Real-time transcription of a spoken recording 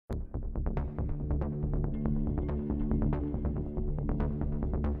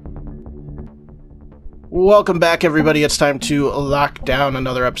Welcome back, everybody. It's time to lock down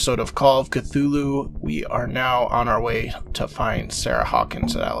another episode of Call of Cthulhu. We are now on our way to find Sarah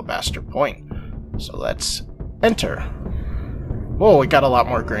Hawkins at Alabaster Point. So let's enter. Whoa, we got a lot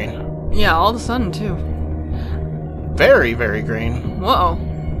more green. Yeah, all of a sudden, too. Very, very green. Whoa.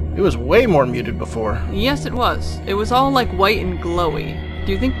 It was way more muted before. Yes, it was. It was all, like, white and glowy.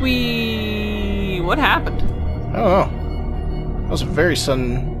 Do you think what happened? I don't know. That was a very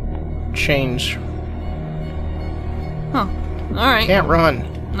sudden change. Huh. Alright. Can't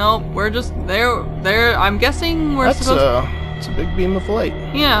run. Nope, we're just there. I'm guessing we're supposed It's a big beam of light.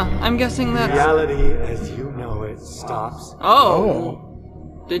 Yeah, I'm guessing that's... Reality as you know it stops.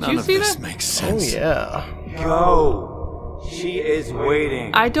 Oh. Did you see this that? Makes sense. Oh, yeah. Go. She is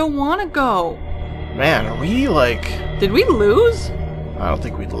waiting. I don't want to go. Man, are we, like... Did we lose? I don't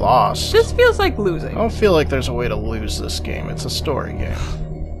think we lost. This feels like losing. I don't feel like there's a way to lose this game. It's a story game.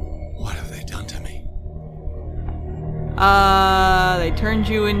 What have they done to me? They turned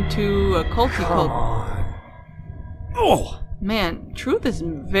you into a culty Come cult. on. Oh! Man, Truth is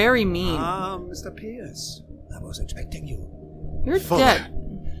very mean. Mr. Pierce, I was expecting you. You're Father. dead.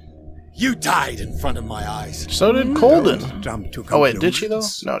 You died in front of my eyes. So did Colden. Don't jump to Oh wait, did she though?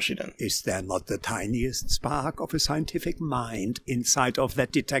 conclusions. No, she didn't. Is there not the tiniest spark of a scientific mind inside of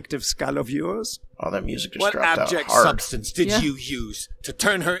that detective skull of yours? Oh, that music just What dropped out abject hard. substance did Yeah. you use to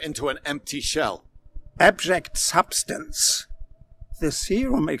turn her into an empty shell? Abject substance. The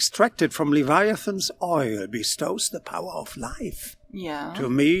serum extracted from Leviathan's oil bestows the power of life. Yeah. To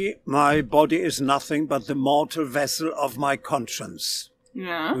me, my body is nothing but the mortal vessel of my conscience.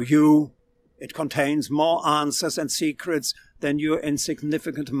 Yeah. To you, it contains more answers and secrets than your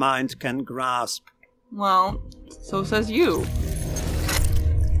insignificant mind can grasp. Well, so says you.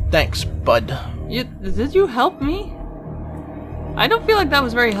 Thanks, bud. Did you help me? I don't feel like that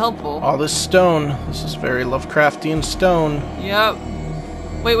was very helpful. All this stone. This is very Lovecraftian stone. Yep.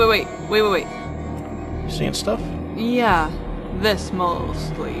 Wait. You seeing stuff? Yeah. This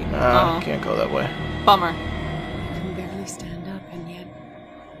mostly. Can't go that way. Bummer. I can barely stand up, and yet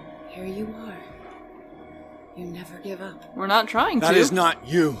here you are. You never give up. We're not trying to. That is not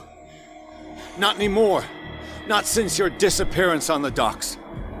you. Not anymore. Not since your disappearance on the docks.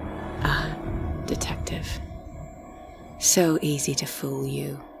 Detective. So easy to fool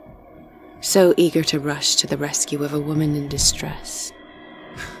you. So eager to rush to the rescue of a woman in distress.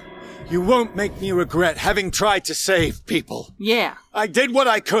 You won't make me regret having tried to save people. Yeah. I did what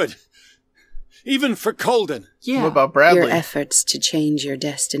I could. Even for Colden. Yeah. What about Bradley? Your efforts to change your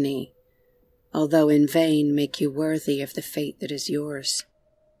destiny, although in vain, make you worthy of the fate that is yours.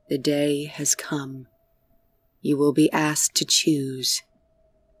 The day has come. You will be asked to choose.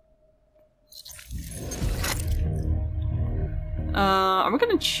 Are we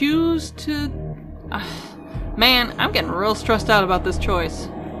gonna choose to... Man, I'm getting real stressed out about this choice.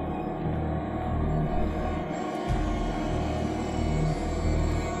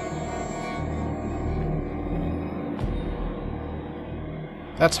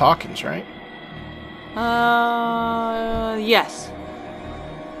 That's Hawkins, right? Yes.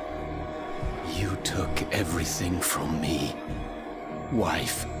 You took everything from me.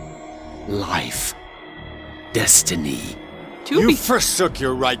 Wife, life, destiny. You forsook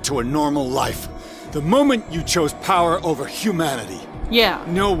your right to a normal life the moment you chose power over humanity. Yeah.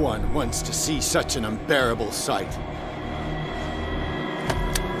 No one wants to see such an unbearable sight.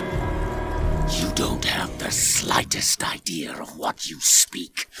 You don't have the slightest idea of what you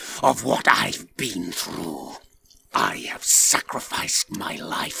speak, of what I've been through. I have sacrificed my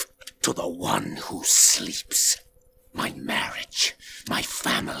life to the one who sleeps. My marriage, my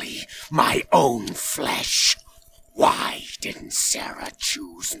family, my own flesh. Why didn't Sarah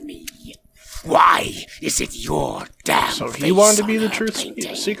choose me? Why is it your damn So face he wanted to be on the her truth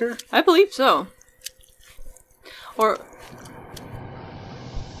painting? seeker? I believe so. Or...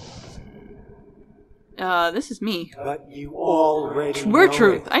 this is me. But you already We're know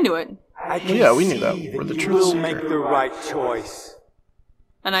Truth. it. I knew it. I can Yeah, we knew that. see We're the you truth will seeker. make the right choice.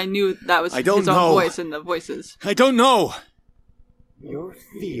 And I knew that was I don't his own know. voice in the voices. I don't know. Your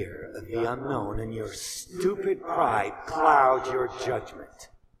fear of the unknown and your stupid pride cloud your judgment.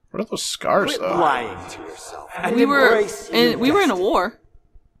 What are those scars, Quit though? lying to yourself and We were embrace your in a destiny. war.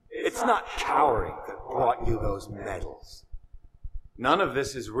 It's not cowering that brought you those medals. None of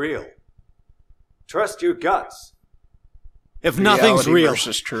this is real. Trust your guts. If nothing's Reality real,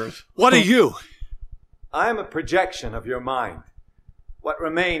 versus truth. what are you? I am a projection of your mind. What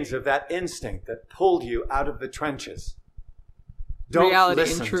remains of that instinct that pulled you out of the trenches. Don't Reality and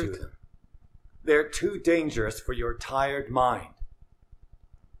listen to truth. them. They're too dangerous for your tired mind.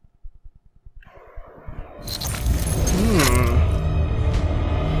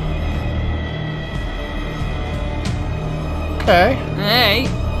 Okay. Hey.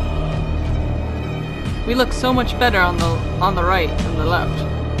 We look so much better on the right than the left.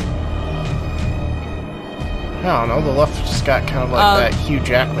 I don't know. The left just got kind of like that Hugh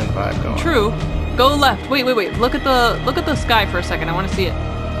Jackman vibe going. True. Go left. Wait. Look at the sky for a second. I want to see it.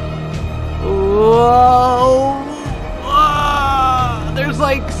 Whoa! There's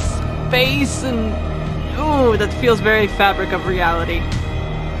like space and ooh, that feels very fabric of reality.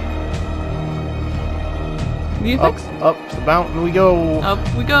 VFX? Up the mountain we go. Up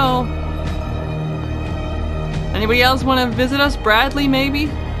we go. Anybody else want to visit us? Bradley, maybe?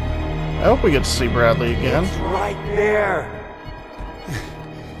 I hope we get to see Bradley again. It's right there.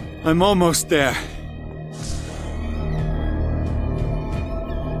 I'm almost there.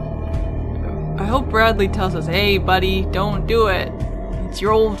 I hope Bradley tells us, hey, buddy, don't do it. It's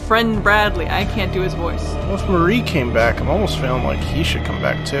your old friend Bradley. I can't do his voice. Well, if Marie came back, I'm almost feeling like he should come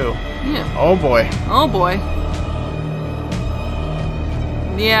back too. Yeah. Oh boy. Oh boy.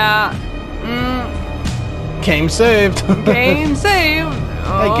 Yeah. Game saved. Game saved.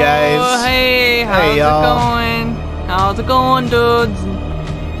 Hey guys. Hey, how's it going? How's it going, dudes?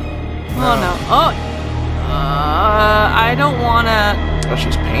 Oh no. Oh. I don't wanna. Oh,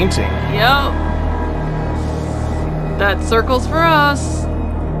 she's painting. Yep. That circle's for us.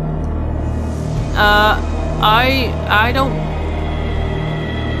 I don't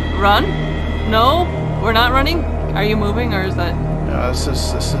run. No, we're not running. Are you moving, or is that? This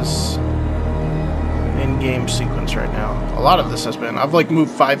is an in-game sequence right now. A lot of this has been. I've like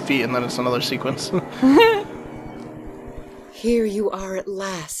moved 5 feet and then it's another sequence. Here you are at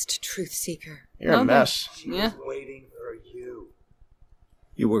last, Truth Seeker. You're a mess. Yeah. Waiting for you.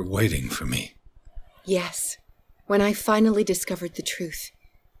 You were waiting for me. Yes. When I finally discovered the truth,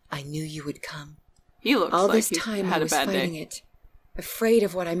 I knew you would come. He looks All like this he's time had I a was bad fighting day. it, afraid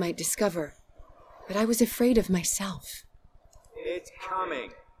of what I might discover. But I was afraid of myself. It's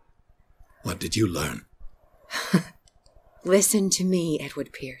coming. What did you learn? Listen to me,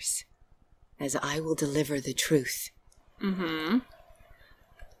 Edward Pierce, as I will deliver the truth. Mm-hmm.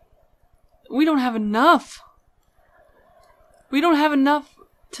 We don't have enough. We don't have enough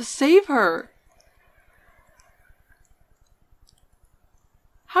to save her.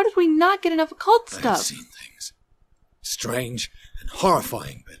 How did we not get enough occult I have stuff? seen things. Strange and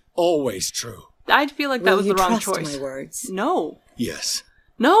horrifying, but always true. I feel like that Will was you the wrong trust choice. my words? No. Yes.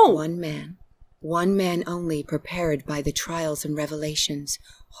 No. One man only, prepared by the trials and revelations,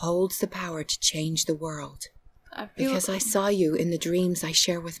 holds the power to change the world. I feel Because I saw you in the dreams I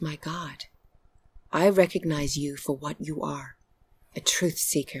share with my God. I recognize you for what you are, a truth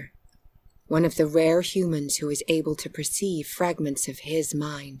seeker. One of the rare humans who is able to perceive fragments of his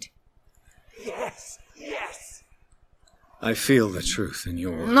mind. Yes, yes. I feel the truth in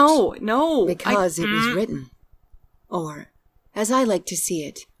your words. No. Because it was written. Or, as I like to see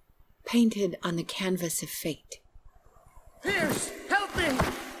it, painted on the canvas of fate. Pierce, help me!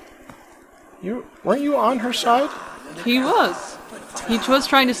 Weren't you on her side? He was. He was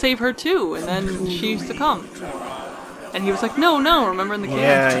trying to save her too, and then she succumbed. And he was like, no, remember in the cave?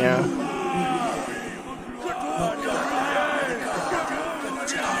 Yeah.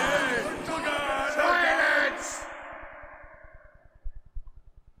 Silence!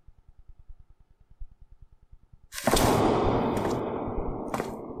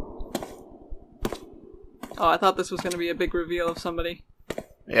 Oh, I thought this was going to be a big reveal of somebody.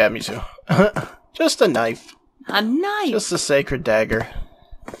 Yeah, me too. Just a knife. A knife! Just a sacred dagger.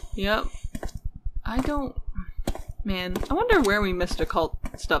 Yep. Man, I wonder where we missed occult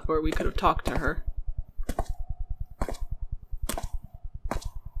stuff where we could have talked to her.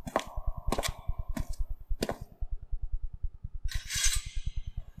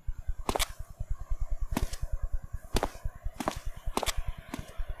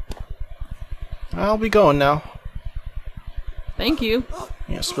 I'll be going now. Thank you,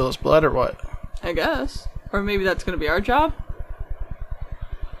 You gonna spill his blood or what? I guess. Or maybe that's going to be our job?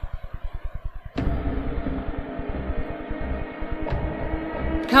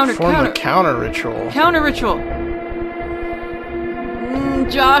 Perform the counter ritual. Counter ritual.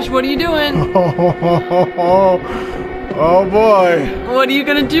 Josh, what are you doing? Oh boy. What are you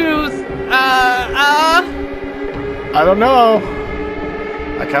gonna do? I don't know.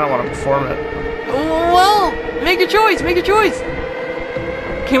 I kind of want to perform it. Well, make your choice. Make your choice.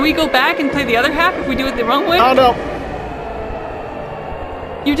 Can we go back and play the other half if we do it the wrong way? Oh no.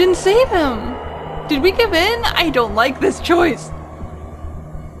 You didn't save him. Did we give in? I don't like this choice.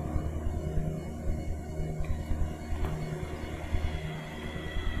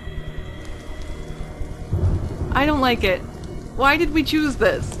 I don't like it. Why did we choose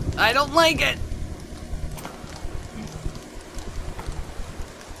this? I don't like it.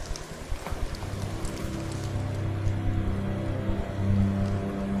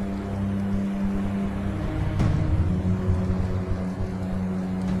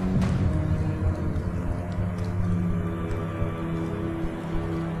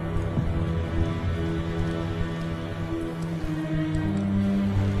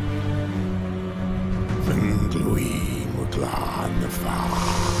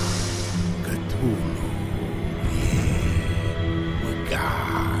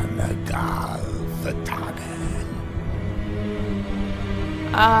 the target.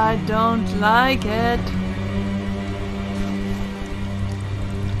 I don't like it.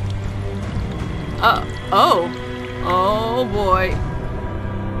 Oh. Oh boy.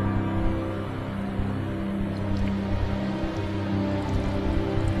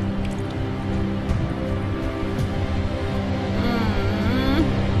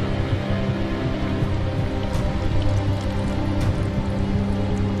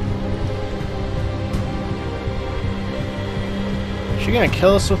 Is she gonna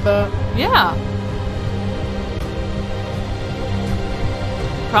kill us with that? Yeah.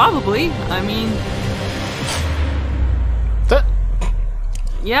 Probably. I mean, That.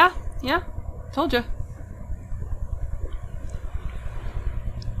 yeah. Told you.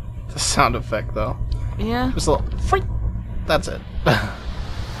 The sound effect, though. Yeah. Just a little freak. That's it.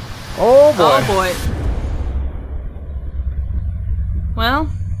 Oh boy. Oh boy. Well,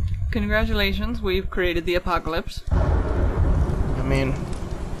 congratulations. We've created the apocalypse. I mean,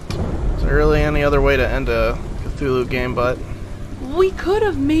 is there really any other way to end a Cthulhu game but... We could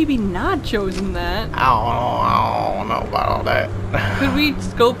have maybe not chosen that. I don't know about all that. Could we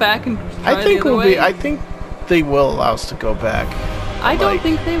go back and try I think the other way? I think they will allow us to go back. I don't like-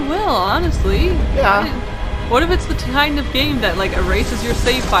 think they will, honestly. Yeah. What if it's the kind of game that like erases your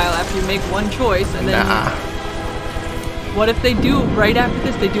save file after you make one choice, and then Nah. what if they do right after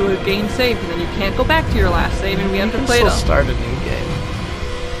this? They do a game save, and then you can't go back to your last save, and we have to You play can it. still start a new game.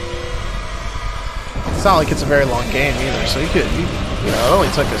 It's not like it's a very long game either, so you could, it only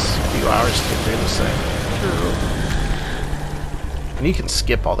took us a few hours to get through this thing. True. And you can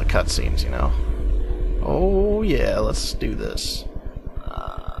skip all the cutscenes, Oh yeah, let's do this.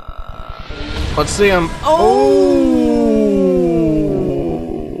 Let's see him. Oh!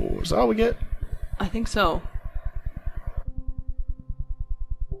 Is that all we get? I think so.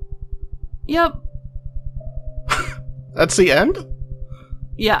 Yep. That's the end?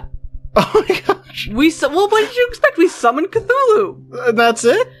 Yeah. Oh my gosh. Well, what did you expect? We summoned Cthulhu. And that's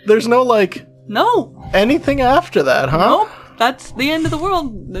it? There's no, No. anything after that, huh? Nope. That's the end of the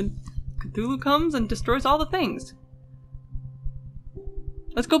world. Then Cthulhu comes and destroys all the things.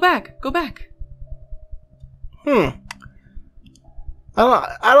 Let's go back. Go back. I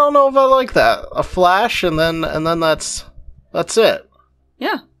don't know if I like that. A flash and then that's it.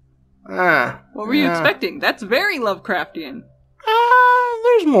 Yeah. What were you expecting? That's very Lovecraftian.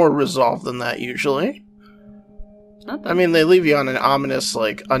 There's more resolve than that usually. Not that. I mean, they leave you on an ominous,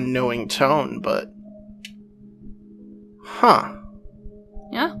 unknowing tone, but... Huh.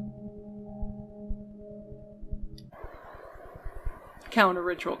 Yeah. Counter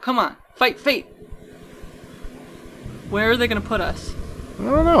ritual. Come on. Fight fate. Where are they going to put us? I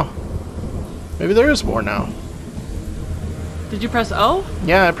don't know. Maybe there is more now. Did you press O?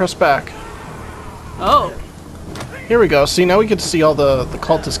 Yeah, I pressed back. Oh. Here we go. See, now we get to see all the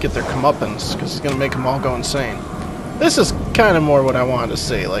cultists get their comeuppance, because he's going to make them all go insane. This is kind of more what I wanted to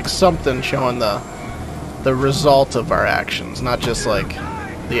see, something showing the result of our actions, not just,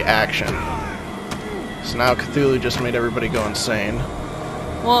 the action. So now Cthulhu just made everybody go insane.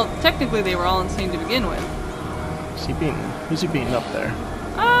 Well, technically they were all insane to begin with. Who's he beating up there?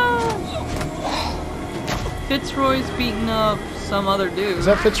 Fitzroy's beating up some other dude. Is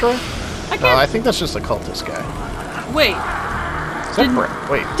that Fitzroy? I No, I can't... think that's just a cultist guy. Wait. Is that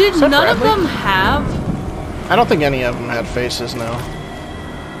Wait, Did is that none Bradley? of them have... I don't think any of them had faces, no.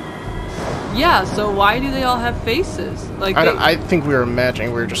 Yeah, so why do they all have faces? I think we were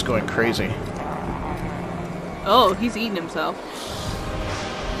imagining we were just going crazy. Oh, he's eating himself.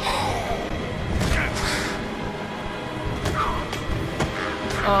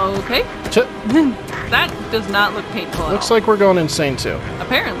 Okay. That does not look painful at Looks all. like we're going insane too.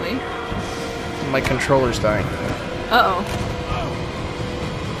 Apparently. My controller's dying. Uh-oh.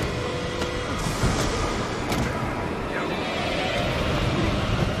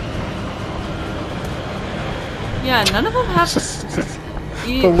 Yeah, none of them have...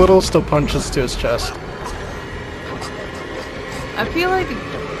 The little still punches to his chest. I feel like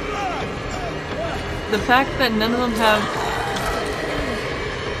the fact that none of them have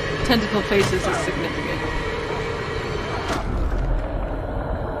tentacle faces is significant.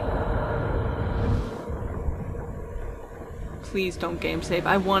 Please don't game save.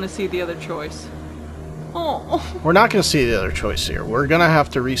 I want to see the other choice. Oh. We're not going to see the other choice here. We're going to have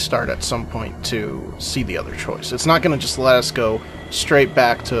to restart at some point to see the other choice. It's not going to just let us go straight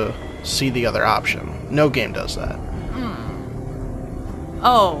back to see the other option. No game does that.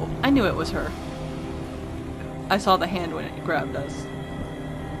 Oh, I knew it was her. I saw the hand when it grabbed us.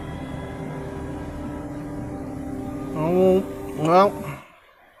 Oh, well.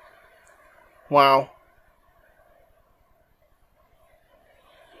 Wow.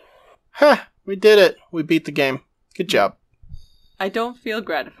 Ha! We did it. We beat the game. Good job. I don't feel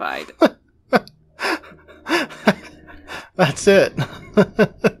gratified. That's it.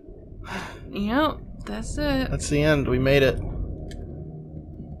 Yep, that's it. That's the end. We made it.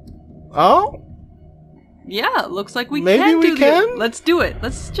 Oh? Yeah, looks like we Maybe can we do can? this. Let's do it.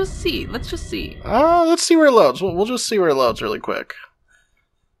 Let's just see. Let's see Let's see where it loads. We'll just see where it loads really quick.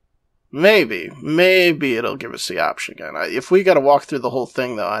 Maybe it'll give us the option again. If we gotta walk through the whole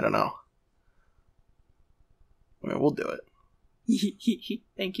thing, though, I don't know. I mean, we'll do it.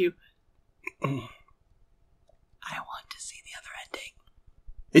 Thank you. I want to see the other ending.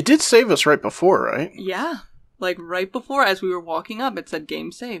 It did save us right before, right? Yeah. Like right before, as we were walking up, it said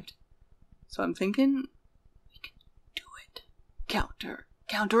game saved. So I'm thinking we can do it. Counter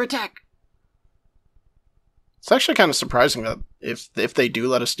attack. It's actually kind of surprising that if they do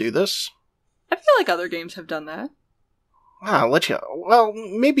let us do this. I feel like other games have done that. I'll let you. Well,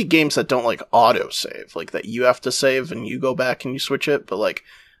 maybe games that don't like auto save, like that you have to save and you go back and you switch it. But like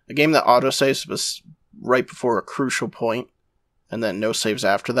a game that auto saves was right before a crucial point, and then no saves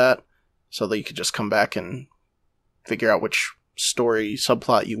after that, so that you could just come back and figure out which story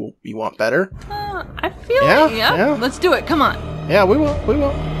subplot you want better. I feel like yeah. Let's do it. Come on. Yeah, we will.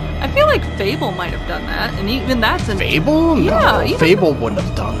 I feel like Fable might have done that, and even that's an Fable. Yeah, no, Fable wouldn't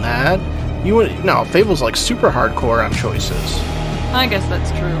have done that. Fable's like super hardcore on choices. I guess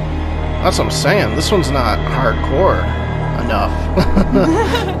that's true. That's what I'm saying. This one's not hardcore enough.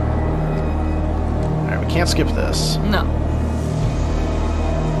 Alright, we can't skip this. No.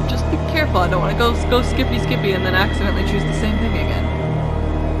 Just be careful. I don't want to go skippy and then accidentally choose the same thing again.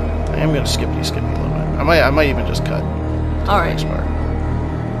 I am gonna skippy a little bit. I might even just cut. All right. Next part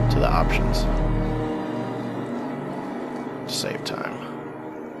to the options. To save time.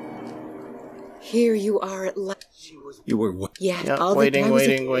 Here you are at last. You were what? Yeah, Yep, waiting. What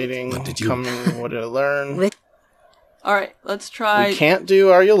did I learn? All right, let's try. We can't do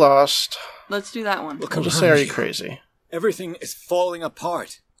Are You Lost? Let's do that one. Look We'll just around say Are You you. Crazy? Everything is falling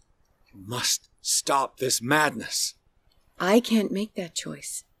apart. You must stop this madness. I can't make that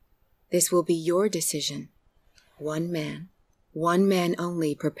choice. This will be your decision. One man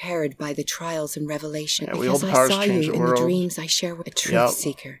only, prepared by the trials and revelation. Yeah, we because hold I powers saw change you the in world. the dreams I share with a truth Yep.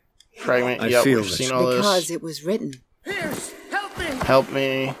 seeker. Fragment. I Yep, feel we've this. seen all Because this. it was written. Pierce, help me! Help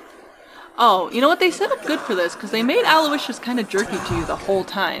me. Oh, you know what? They set up good for this because they made Aloysius kind of jerky to you the whole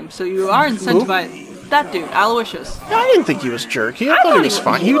time, so you are incentivized. That dude, Aloysius. Yeah, I didn't think he was jerky. I thought he was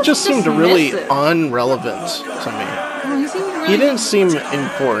fine. He just seemed really unrelevant to me. He seemed really. He didn't seem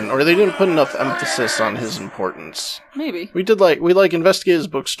important, or they didn't put enough emphasis on his importance. Maybe. We investigated his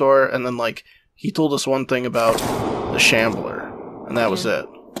bookstore, and then he told us one thing about the Shambler, and that was it.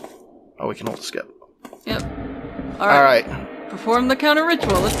 Oh, we can hold skip. Yep. All right. Perform the counter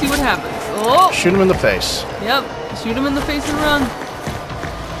ritual. Let's see what happens. Oh. Shoot him in the face. Yep. Shoot him in the face and run.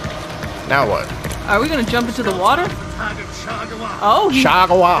 Now what? Are we gonna jump into the water? Oh.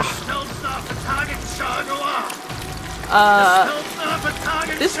 Shagawa.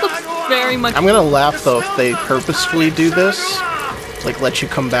 This looks very much. I'm gonna laugh though if they purposefully do this, let you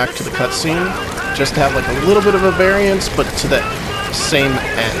come back to the cutscene, just to have a little bit of a variance, but to the same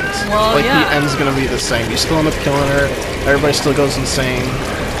end. Well, the end's gonna be the same. You still end up killing her. Everybody still goes insane.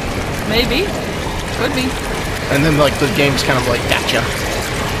 Maybe. Could be. And then the game's kind of gotcha.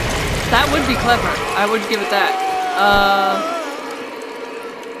 That would be clever. I would give it that.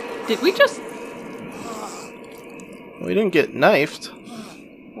 Did we just... We didn't get knifed.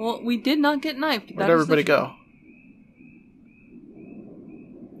 Well, we did not get knifed. Where'd everybody go?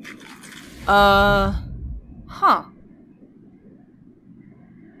 Huh.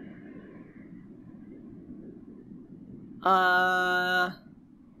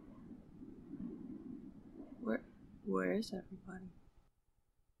 Where is everybody?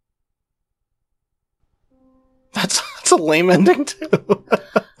 That's a lame ending too.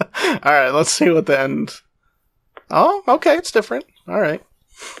 Alright, let's see what the end... Oh, okay, it's different. Alright.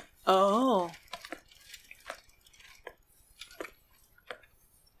 Oh.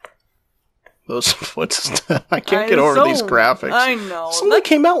 Those I can't get over these graphics. I know. Something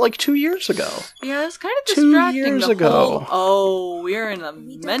came out 2 years ago. Yeah, it's kind of 2 distracting. years the ago. Whole, oh, we're in a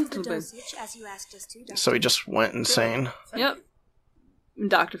We mental... dosed the dosage as you asked us to, Dr. So he just went insane. Yep.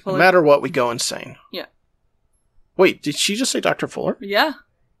 Dr. Fuller. No matter what, we go insane. Yeah. Wait, did she just say Dr. Fuller? Yeah.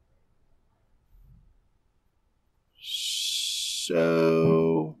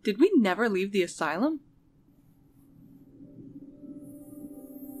 So... Did we never leave the asylum?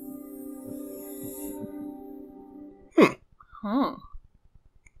 Huh.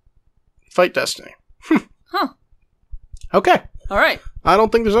 fight Destiny. Huh. Okay. All right. I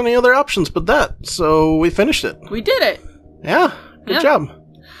don't think there's any other options but that, so we finished it. We did it. Yeah, good job.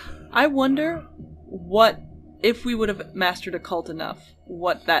 I wonder what, if we would have mastered occult enough,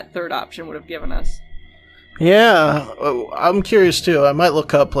 what that third option would have given us. Yeah, I'm curious too. I might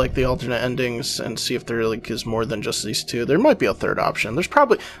look up like the alternate endings and see if there like is more than just these two. There might be a third option. There's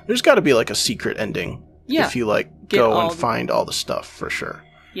got to be like a secret ending. Yeah. If you like go and find all the stuff for sure.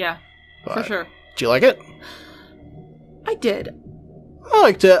 Yeah, but, for sure. Do you like it? I did. I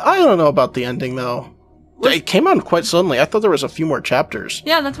liked it. I don't know about the ending though. It came on quite suddenly. I thought there was a few more chapters.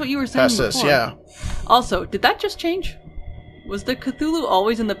 Yeah, that's what you were saying past before. this, yeah. Also, did that just change? Was the Cthulhu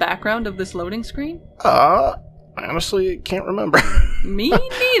always in the background of this loading screen? I honestly can't remember. Me neither.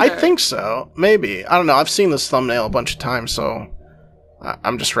 I think so. Maybe. I don't know. I've seen this thumbnail a bunch of times, so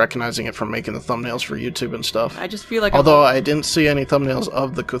I'm just recognizing it from making the thumbnails for YouTube and stuff. I just feel like although I didn't see any thumbnails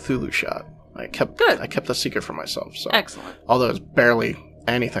of the Cthulhu shot. I kept the secret for myself. So. Excellent. Although it's barely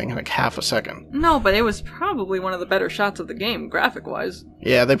anything, like half a second. No, but it was probably one of the better shots of the game, graphic-wise.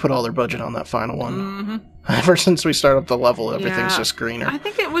 Yeah, they put all their budget on that final one. Mm-hmm. Ever since we start up the level, everything's just greener. I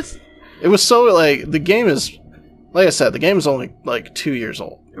think it was... It was so, like, the game is... Like I said, the game is only, like, 2 years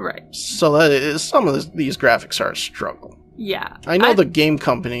old. Right. So that is, some of these graphics are a struggle. Yeah. I know the game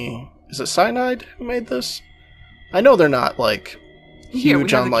company... Is it Cyanide who made this? I know they're not, like, huge here, we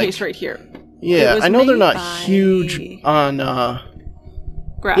have on, the like... case right here. Yeah, I know they're not huge on,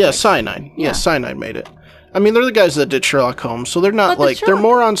 graphics. Yeah, Cyanide. Yeah, Cyanide made it. I mean, they're the guys that did Sherlock Holmes, so they're not, like... They're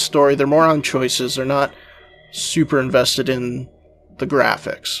more on story, they're more on choices, they're not super invested in the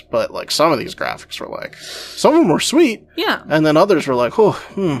graphics. But, like, some of these graphics were, like... Some of them were sweet. Yeah. And then others were like,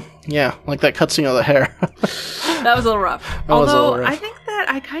 yeah, like that cutscene of the hair. That was a little rough. Although, I think that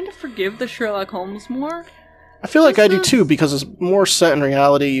I kind of forgive the Sherlock Holmes more. I feel like I do too, because it's more set in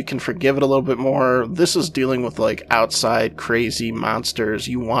reality. You can forgive it a little bit more. This is dealing with, like, outside crazy monsters.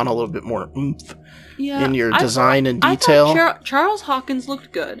 You want a little bit more oomph in your design and detail. I thought Charles Hawkins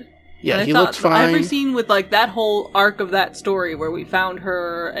looked good. Yeah, he looked fine. Every scene with, like, that whole arc of that story where we found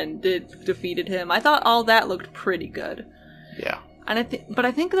her and defeated him, I thought all that looked pretty good. Yeah. And I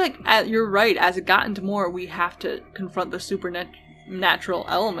think, like, you're right. As it got into more, we have to confront the supernatural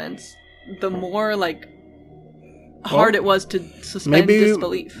elements. The more, like... hard it was to suspend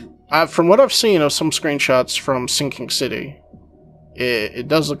disbelief. From what I've seen of some screenshots from Sinking City, it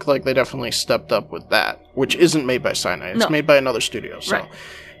does look like they definitely stepped up with that, which isn't made by Cyanide. It's made by another studio. So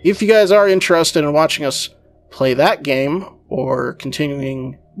if you guys are interested in watching us play that game or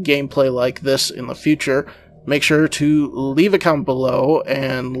continuing gameplay like this in the future, make sure to leave a comment below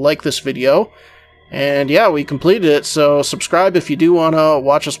and like this video. And yeah, we completed it, so subscribe if you do want to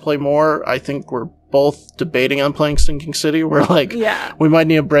watch us play more. I think we're both debating on playing Sinking City. We're like, we might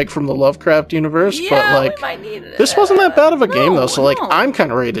need a break from the Lovecraft universe, but like, we might need it. This wasn't that bad of a game though, so like, I'm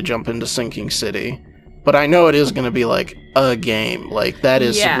kind of ready to jump into Sinking City. But I know it is going to be like a game. Like, that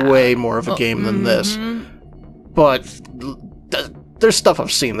is way more of a game than this. But there's stuff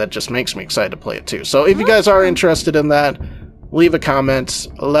I've seen that just makes me excited to play it too. So if you guys are interested in that, leave a comment,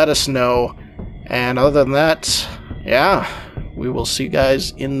 let us know. And other than that, yeah, we will see you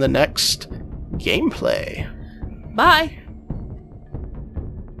guys in the next gameplay. Bye.